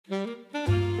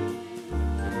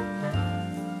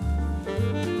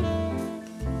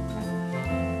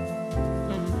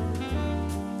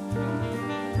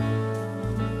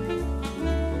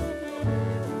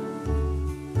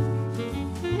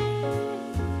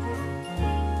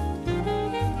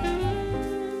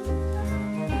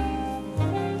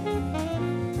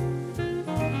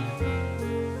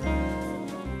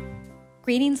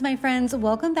Greetings, my friends.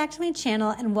 Welcome back to my channel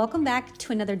and welcome back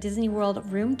to another Disney World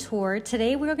room tour.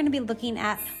 Today, we're going to be looking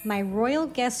at my royal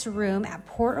guest room at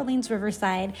Port Orleans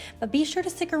Riverside, but be sure to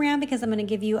stick around because I'm going to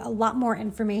give you a lot more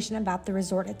information about the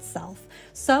resort itself.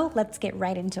 So let's get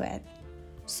right into it.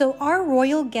 So our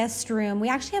royal guest room, we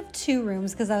actually have two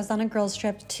rooms because I was on a girls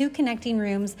trip, two connecting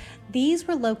rooms. These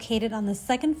were located on the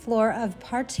second floor of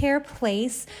Parterre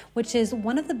Place, which is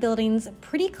one of the buildings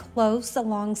pretty close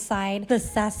alongside the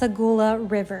Sassagoula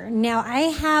River. Now I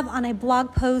have on a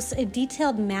blog post a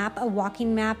detailed map, a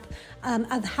walking map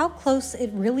of how close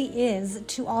it really is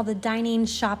to all the dining,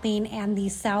 shopping, and the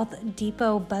South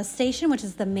Depot bus station, which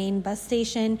is the main bus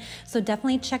station. So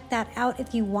definitely check that out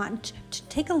if you want to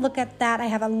take a look at that. I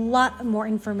have a lot more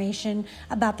information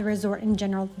about the resort in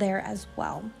general there as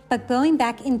well. But going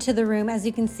back into the room, as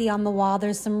you can see on the wall,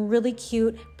 there's some really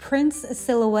cute Prince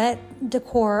silhouette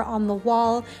decor on the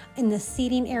wall. In the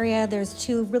seating area, there's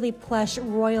two really plush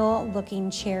royal looking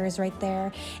chairs right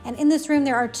there. And in this room,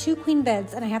 there are two queen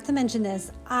beds. And I have to mention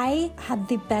this, I had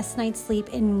the best night's sleep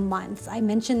in months. I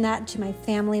mentioned that to my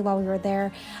family while we were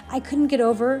there. I couldn't get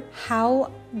over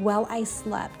how well I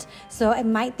slept. So it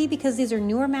might be because these are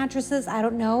newer mattresses, I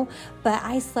don't know, but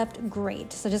I slept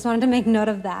great. So just wanted to make note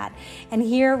of that. And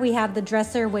here we have the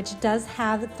dresser, which does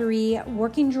have 3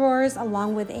 working drawers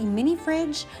along with a mini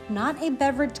fridge, not a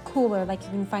beverage cooler like you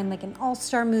can find like in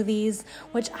All-Star movies,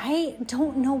 which I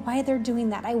don't know why they're doing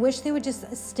that. I wish they would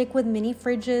just stick with mini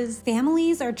fridges.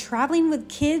 Families are traveling with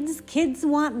kids. Kids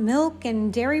want milk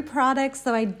and dairy products,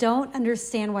 so I don't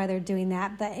understand why they're doing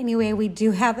that. But anyway, we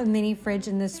do have a mini fridge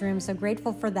in this room, so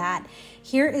grateful for that.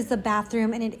 Here is the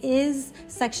bathroom, and it is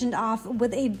sectioned off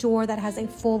with a door that has a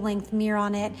full-length mirror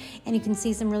on it, and you can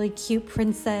see some really cute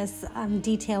princess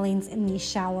detailings in the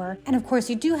shower. And of course,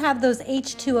 you do have those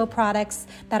H2O products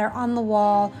that are on the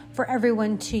wall for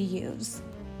everyone to use.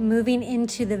 Moving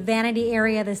into the vanity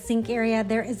area, the sink area,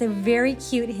 there is a very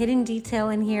cute hidden detail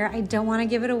in here. I don't want to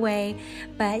give it away,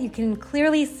 but you can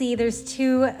clearly see there's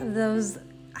 2 of those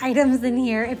items in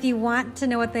here. If you want to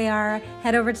know what they are,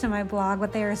 head over to my blog,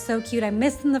 but they are so cute. I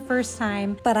missed them the first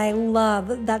time, but I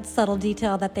love that subtle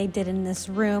detail that they did in this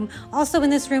room. Also in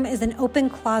this room is an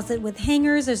open closet with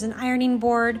hangers. There's an ironing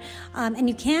board, and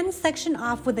you can section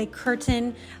off with a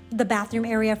curtain the bathroom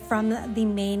area from the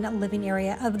main living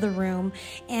area of the room.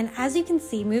 And as you can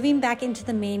see, moving back into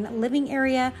the main living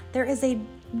area, there is a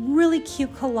really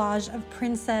cute collage of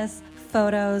princess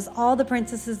photos, all the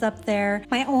princesses up there.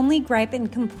 My only gripe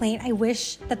and complaint, I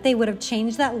wish that they would have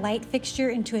changed that light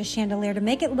fixture into a chandelier to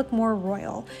make it look more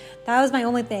royal. That was my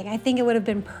only thing. I think it would have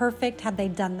been perfect had they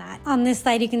done that. On this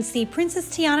side, you can see Princess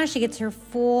Tiana. She gets her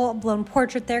full-blown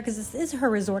portrait there because this is her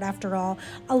resort after all,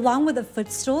 along with a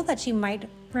footstool that she might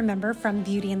remember from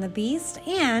Beauty and the Beast,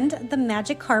 and the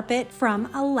magic carpet from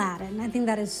Aladdin. I think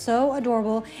that is so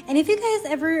adorable. And if you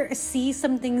guys ever see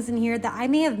some things in here that I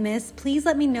may have missed, please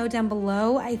let me know down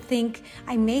below. I think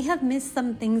I may have missed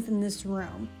some things in this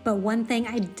room. But one thing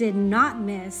I did not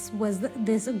miss was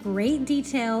this great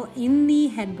detail in the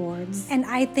headboards. And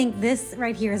I think this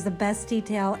right here is the best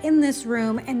detail in this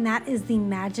room, and that is the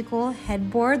magical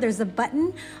headboard. There's a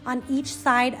button on each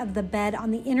side of the bed,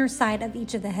 on the inner side of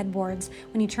each of the headboards.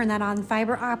 When you turn that on,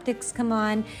 fiber optics come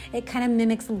on. It kind of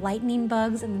mimics lightning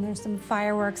bugs, and then there's some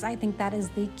fireworks. I think that is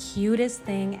the cutest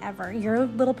thing ever. Your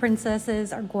little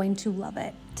princesses are going to love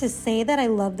it. To say that I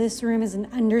love this room is an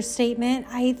understatement.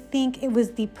 I think it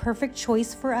was the perfect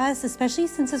choice for us, especially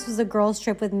since this was a girls'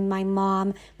 trip with my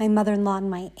mom, my mother-in-law, and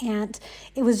my aunt.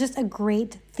 It was just a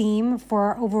great theme for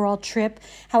our overall trip.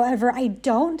 However, I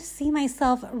don't see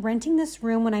myself renting this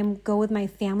room when I go with my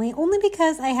family, only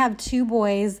because I have 2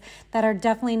 boys that are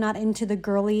definitely not into the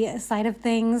girly side of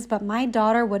things, but my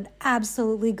daughter would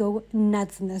absolutely go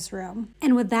nuts in this room.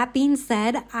 And with that being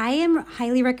said, I am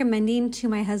highly recommending to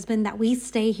my husband that we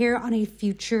stay here on a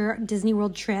future Disney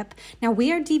World trip. Now,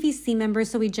 we are DVC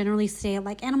members, so we generally stay at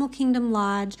like Animal Kingdom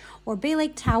Lodge or Bay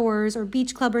Lake Towers or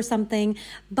Beach Club or something,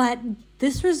 but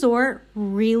this resort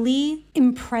really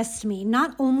impressed me.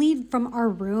 Not only from our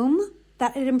room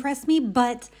that it impressed me,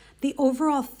 but the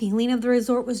overall feeling of the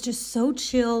resort was just so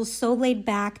chill, so laid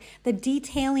back. The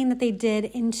detailing that they did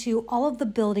into all of the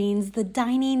buildings, the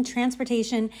dining,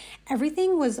 transportation,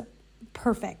 everything was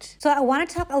perfect. So I want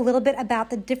to talk a little bit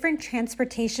about the different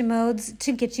transportation modes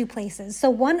to get you places. So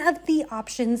one of the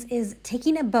options is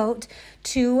taking a boat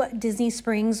to Disney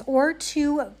Springs or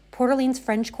to Port Orleans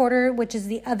French Quarter, which is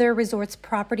the other resort's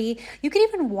property. You could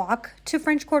even walk to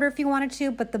French Quarter if you wanted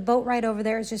to, but the boat ride over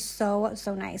there is just so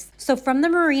nice. So from the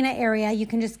marina area, you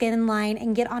can just get in line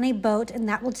and get on a boat, and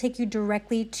that will take you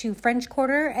directly to French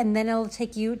Quarter, and then it'll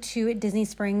take you to Disney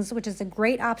Springs, which is a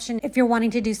great option if you're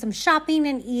wanting to do some shopping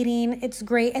and eating. It's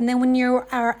great. And then when you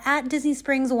are at Disney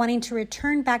Springs wanting to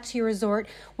return back to your resort,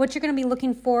 what you're going to be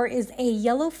looking for is a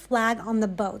yellow flag on the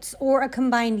boats, or a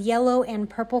combined yellow and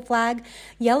purple flag.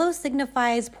 Yellow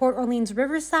signifies Port Orleans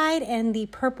Riverside, and the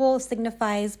purple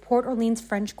signifies Port Orleans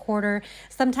French Quarter.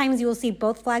 Sometimes you will see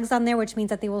both flags on there, which means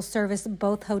that they will service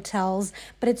both hotels,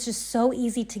 but it's just so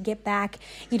easy to get back.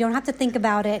 You don't have to think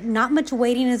about it. Not much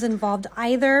waiting is involved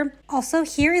either. Also,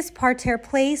 here is Parterre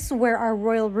Place, where our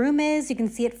royal room is. You can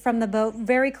see it from the boat,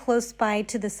 very close by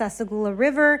to the Sassagoula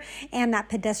River and that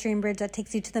pedestrian bridge that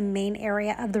takes you to the main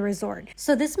area of the resort.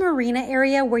 So this marina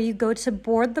area where you go to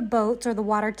board the boats or the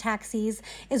water taxis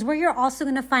is where you're also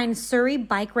going to find Surrey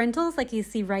bike rentals, like you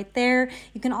see right there.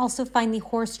 You can also find the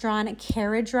horse-drawn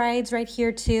carriage rides right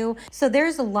here too. So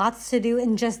there's lots to do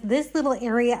in just this little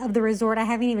area of the resort. I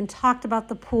haven't even talked about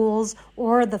the pools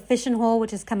or the fishing hole,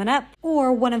 which is coming up,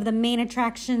 or one of the main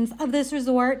attractions of this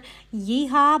resort,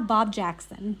 Yeehaw Bob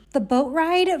Jackson. The boat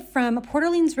ride from Port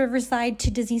Orleans Riverside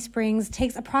to Disney Springs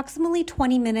takes approximately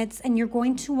 20 minutes, and you're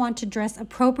going to want to dress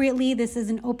appropriately. This is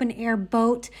an open air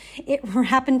boat. It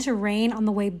happened to rain on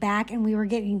the way back, and we were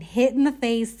getting hit in the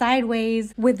face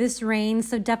sideways with this rain,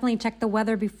 so definitely check the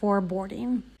weather before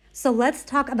boarding. So let's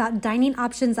talk about dining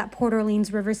options at Port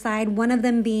Orleans Riverside, one of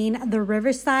them being the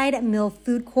Riverside Mill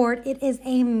Food Court. It is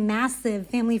a massive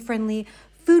family-friendly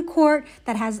food court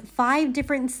that has 5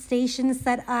 different stations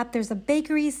set up. There's a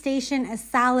bakery station, a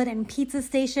salad and pizza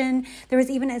station. There was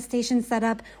even a station set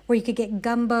up where you could get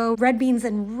gumbo, red beans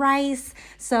and rice.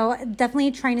 So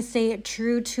definitely trying to stay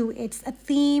true to its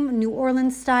theme, New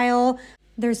Orleans style.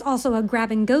 There's also a grab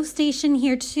and go station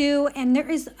here too, and there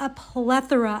is a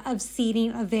plethora of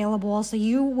seating available, so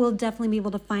you will definitely be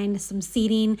able to find some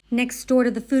seating. Next door to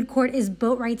the food court is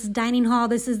Boatwright's Dining Hall.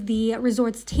 This is the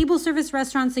resort's table service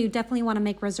restaurant, so you definitely want to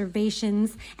make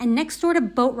reservations. And next door to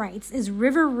Boatwright's is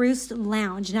River Roost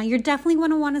Lounge. Now you're definitely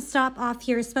going to want to stop off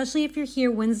here, especially if you're here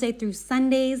Wednesday through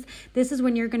Sundays. This is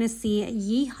when you're going to see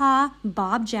Yeehaw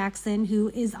Bob Jackson, who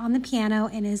is on the piano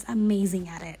and is amazing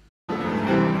at it.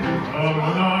 When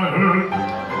I heard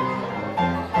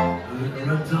the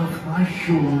rent off my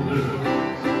shoulder,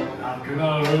 how can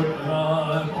I hurt and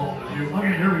I'm holding you?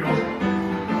 Okay, here we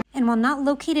go. And while not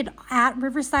located at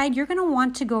Riverside, you're going to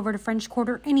want to go over to French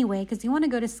Quarter anyway, because you want to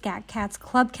go to Scat Cat's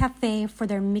Club Cafe for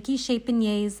their Mickey shaped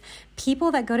beignets.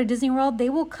 People that go to Disney World, they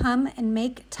will come and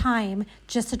make time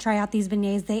just to try out these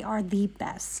beignets. They are the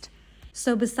best.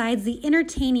 So besides the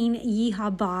entertaining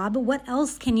Yeehaw Bob, what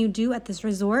else can you do at this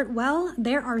resort? Well,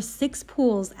 there are 6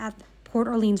 pools at Port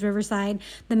Orleans Riverside,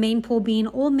 the main pool being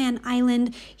Old Man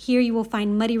Island. Here you will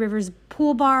find Muddy River's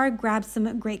pool bar, grab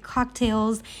some great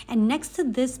cocktails, and next to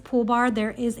this pool bar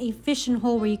there is a fishing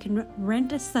hole where you can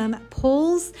rent some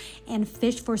poles and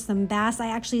fish for some bass. I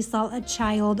actually saw a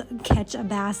child catch a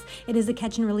bass. It is a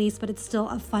catch and release, but it's still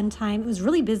a fun time. It was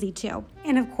really busy too.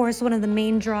 And of course, one of the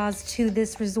main draws to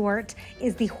this resort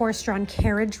is the horse-drawn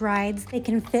carriage rides. They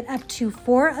can fit up to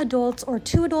 4 adults or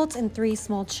 2 adults and 3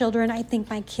 small children. I think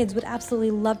my kids would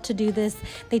absolutely love to do this.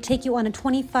 They take you on a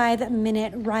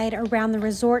 25-minute ride around the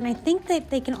resort, and I think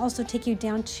that they can also take you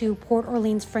down to Port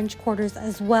Orleans French Quarters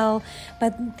as well,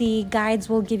 but the guides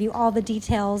will give you all the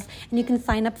details, and you can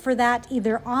sign up for that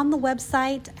either on the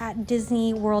website at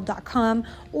disneyworld.com,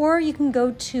 or you can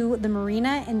go to the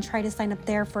marina and try to sign up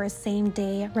there for a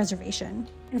same-day reservation.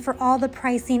 And for all the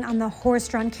pricing on the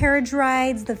horse-drawn carriage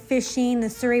rides, the fishing, the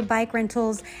Surrey bike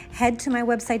rentals, head to my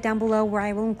website down below, where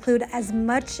I will include as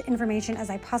much information as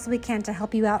I possibly can to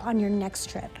help you out on your next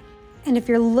trip. And if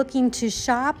you're looking to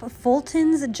shop,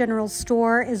 Fulton's General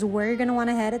Store is where you're going to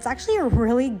want to head. It's actually a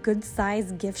really good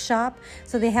size gift shop.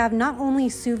 So they have not only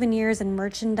souvenirs and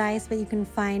merchandise, but you can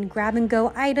find grab and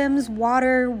go items,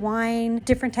 water, wine,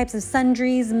 different types of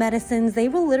sundries, medicines. They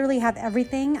will literally have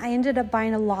everything. I ended up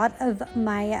buying a lot of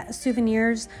my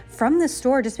souvenirs from the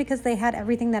store just because they had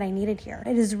everything that I needed here.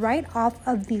 It is right off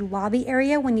of the lobby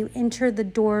area. When you enter the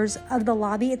doors of the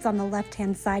lobby, it's on the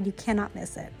left-hand side. You cannot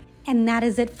miss it. And that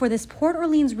is it for this Port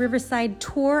Orleans Riverside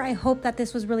tour. I hope that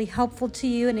this was really helpful to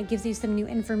you and it gives you some new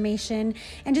information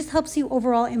and just helps you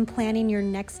overall in planning your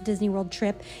next Disney World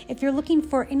trip. If you're looking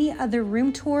for any other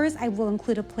room tours, I will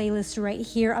include a playlist right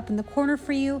here up in the corner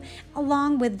for you,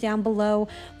 along with down below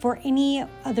for any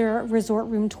other resort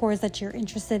room tours that you're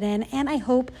interested in. And I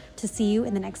hope to see you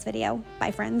in the next video. Bye,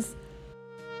 friends.